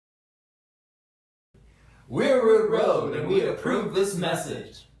We're Root Road, and we approve this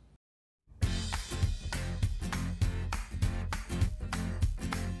message.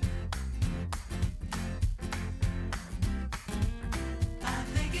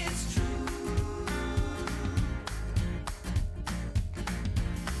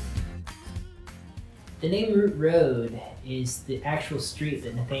 The name Root Road is the actual street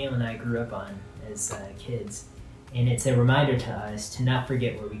that Nathaniel and I grew up on as kids, and it's a reminder to us to not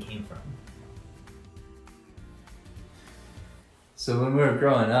forget where we came from. So when we were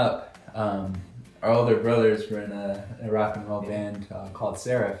growing up, our older brothers were in a rock and roll band called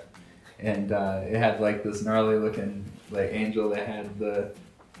Seraph, and it had like this gnarly looking like angel that had the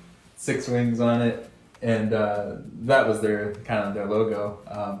 6 wings on it, and that was their kind of their logo.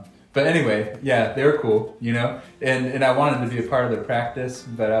 But anyway, yeah, they were cool, you know, and I wanted to be a part of their practice,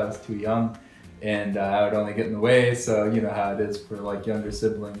 but I was too young, and I would only get in the way, so you know how it is for like younger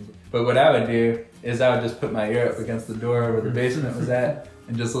siblings. But what I would do is I would just put my ear up against the door where the basement was at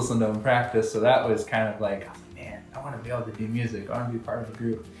and just listen to them practice. So that was kind of like, oh, man, I want to be able to do music. I want to be part of a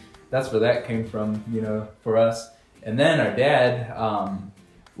group. That's where that came from, you know, for us. And then our dad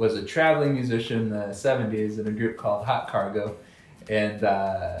was a traveling musician in the 70s in a group called Hot Cargo. And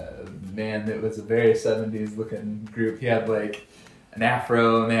man, it was a very 70s looking group. He had like an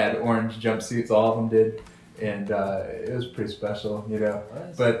afro and they had orange jumpsuits, all of them did. And it was pretty special, you know.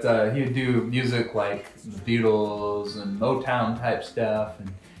 But he would do music like the Beatles and Motown type stuff,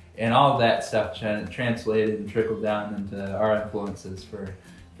 and all of that stuff translated and trickled down into our influences for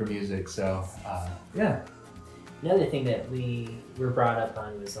music. So yeah. Another thing that we were brought up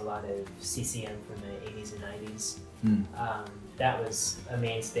on was a lot of CCM from the 80s and 90s. That was a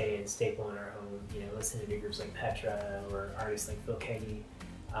mainstay and staple in our home. You know, listening to groups like Petra or artists like Phil Keaggy.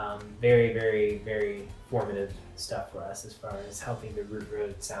 Very, very, very formative stuff for us as far as helping the Root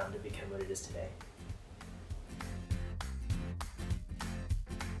Road sound to become what it is today.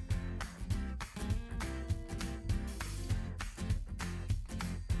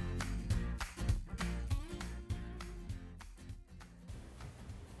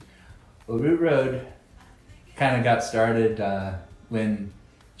 Well, Root Road kind of got started when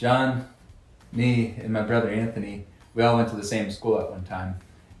John, me, and my brother Anthony, we all went to the same school at one time.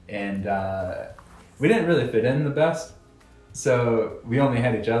 And we didn't really fit in the best, so we only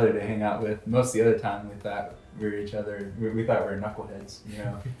had each other to hang out with. Most of the other time we thought we were each other, we thought we were knuckleheads, you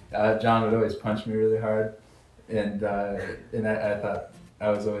know. John would always punch me really hard, and I thought I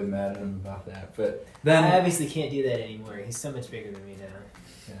was always mad at him about that. But then I obviously can't do that anymore. He's so much bigger than me now.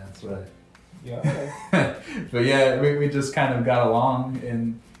 Yeah, that's right. Yeah. But yeah, we just kind of got along,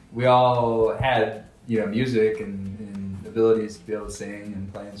 and we all had, you know, music and abilities to be able to sing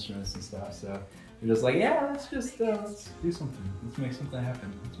and play instruments and stuff. So we're just like, yeah, let's do something. Let's make something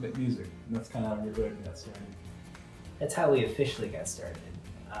happen. Let's make music. And that's kind of how we got started. That's how we officially got started.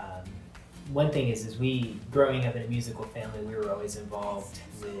 One thing is we, growing up in a musical family, we were always involved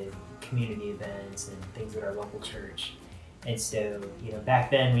with community events and things at our local church. And so, you know, back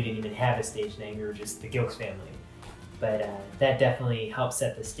then we didn't even have a stage name. We were just the Gilks family. But that definitely helped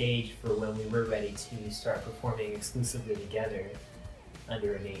set the stage for when we were ready to start performing exclusively together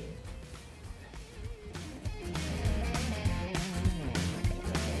under a name.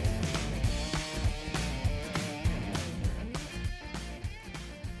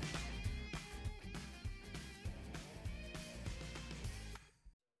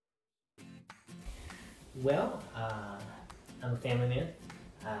 Well, I'm a family man.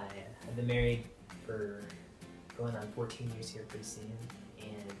 I've been married for going on 14 years here pretty soon,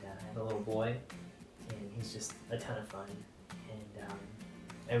 and I have a little boy, and he's just a ton of fun. And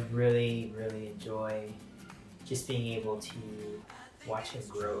I really, really enjoy just being able to watch him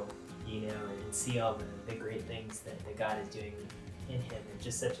grow, you know, and see all the great things that God is doing in him at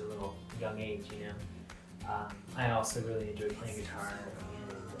just such a little young age, you know. I also really enjoy playing guitar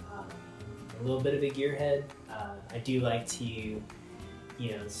and a little bit of a gearhead. I do like to, you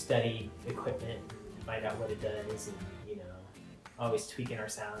know, study equipment, find out what it does, and, you know, always tweaking our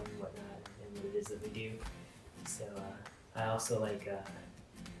sound and whatnot and what it is that we do. So I also like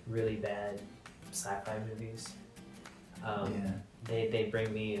really bad sci-fi movies. They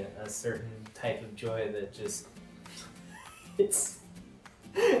bring me a certain type of joy that just it's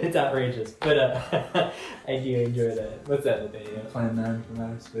outrageous, but I do enjoy that. What's that with it? Plan 9 from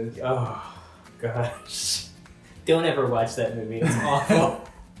Outer Space. Oh gosh, don't ever watch that movie. It's awful.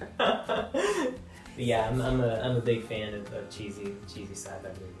 But yeah, I'm a big fan of cheesy sci-fi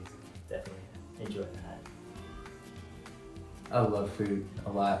movies. Definitely enjoy that. I love food a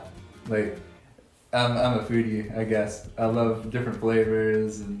lot. Like, I'm a foodie, I guess. I love different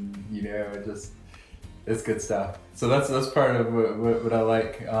flavors, and you know, it's good stuff. So that's part of what I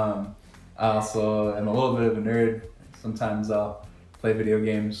like. I also am a little bit of a nerd. Sometimes I'll play video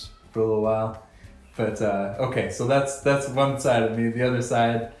games for a little while. But okay, so that's one side of me. The other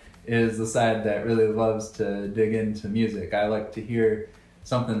side is the side that really loves to dig into music. I like to hear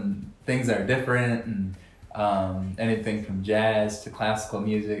things that are different, and anything from jazz to classical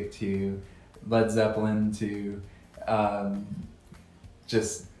music to Led Zeppelin to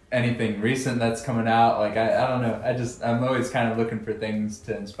just anything recent that's coming out. Like I don't know, I'm always kind of looking for things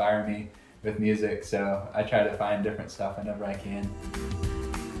to inspire me with music, so I try to find different stuff whenever I can.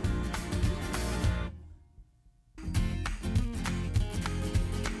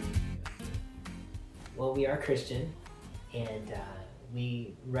 Well, we are Christian, and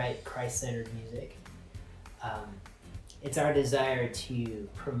we write Christ-centered music. It's our desire to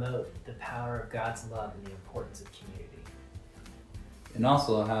promote the power of God's love and the importance of community. And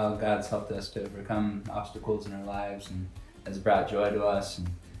also how God's helped us to overcome obstacles in our lives and has brought joy to us. And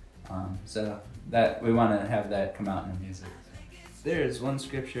so that we want to have that come out in our music. There's one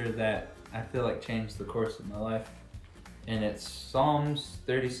scripture that I feel like changed the course of my life, and it's Psalms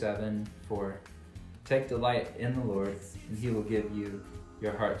 37:4. Take delight in the Lord, and He will give you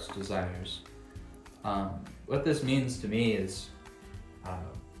your heart's desires. What this means to me is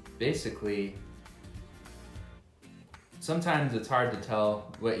basically, sometimes it's hard to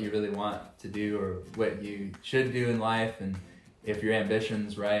tell what you really want to do or what you should do in life, and if your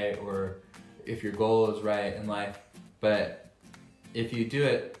ambition's right or if your goal is right in life. But if you do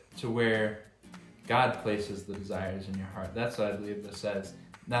it to where God places the desires in your heart, that's what I believe this says.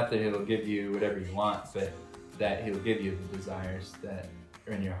 Not that He'll give you whatever you want, but that He'll give you the desires that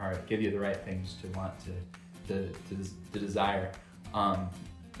are in your heart, give you the right things to want to desire.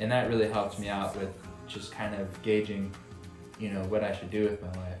 And that really helps me out with just kind of gauging, what I should do with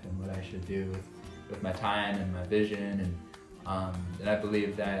my life and what I should do with my time and my vision. And I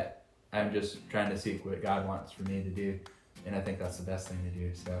believe that I'm just trying to seek what God wants for me to do, and I think that's the best thing to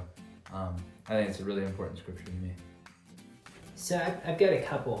do. So I think it's a really important scripture to me. So I've got a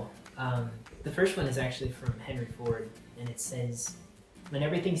couple. The first one is actually from Henry Ford, and it says, "When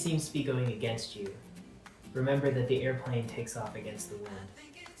everything seems to be going against you, remember that the airplane takes off against the wind."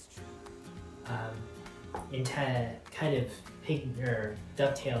 And to kind of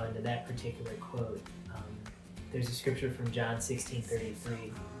dovetail into that particular quote, there's a scripture from John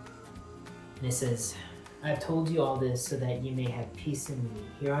 16:33, and it says, "I have told you all this so that you may have peace in me.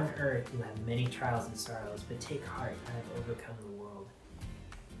 Here on earth you have many trials and sorrows, but take heart, I have overcome the world."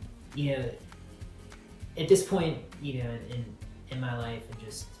 At this point, in my life and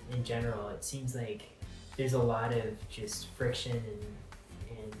just in general, it seems like there's a lot of just friction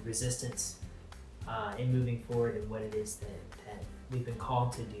and resistance in moving forward in what it is that we've been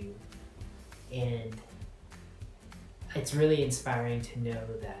called to do. And it's really inspiring to know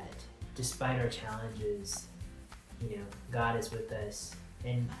that despite our challenges, God is with us.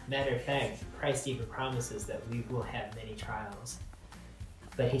 And matter of fact, Christ even promises that we will have many trials.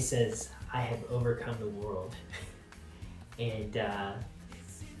 But He says, "I have overcome the world." And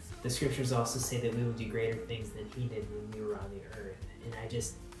the scriptures also say that we will do greater things than He did when we were on the earth. And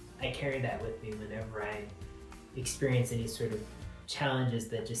I carry that with me whenever I experience any sort of challenges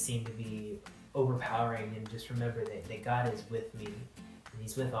that just seem to be overpowering, and just remember that God is with me, and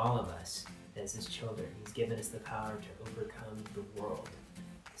He's with all of us as His children. He's given us the power to overcome the world.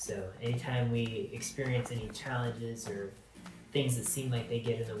 So anytime we experience any challenges or things that seem like they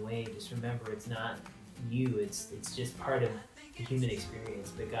get in the way, just remember it's not you, it's just part of the human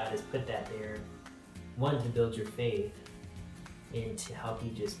experience, but God has put that there, one, to build your faith, and to help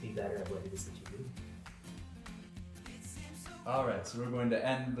you just be better at what it is that you do. Alright, so we're going to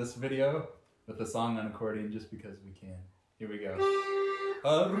end this video with a song on accordion just because we can. Here we go.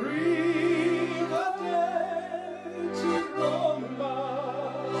 Arrivederci Roma.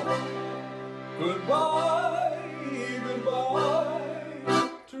 Goodbye, goodbye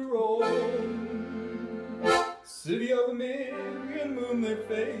to Rome. City of a million moonlit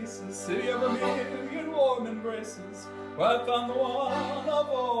faces, city of a million warm embraces, where I found the one of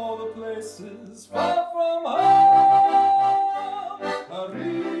all the places, far from home.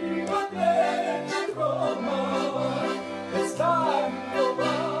 Arrivederci Roma. It's time for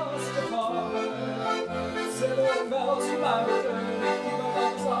us to part. Silver bells from my return, keep our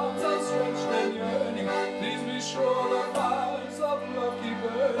hands, arms outstretched and yearning. Please be sure the fires of love keep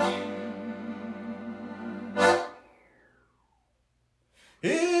burning. In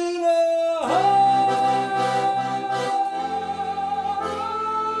a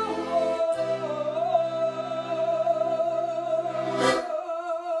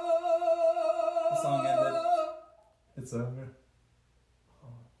the song ends. It's over. Oh,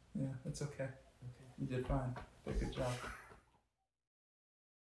 Yeah, it's okay. okay. You did fine. But good job.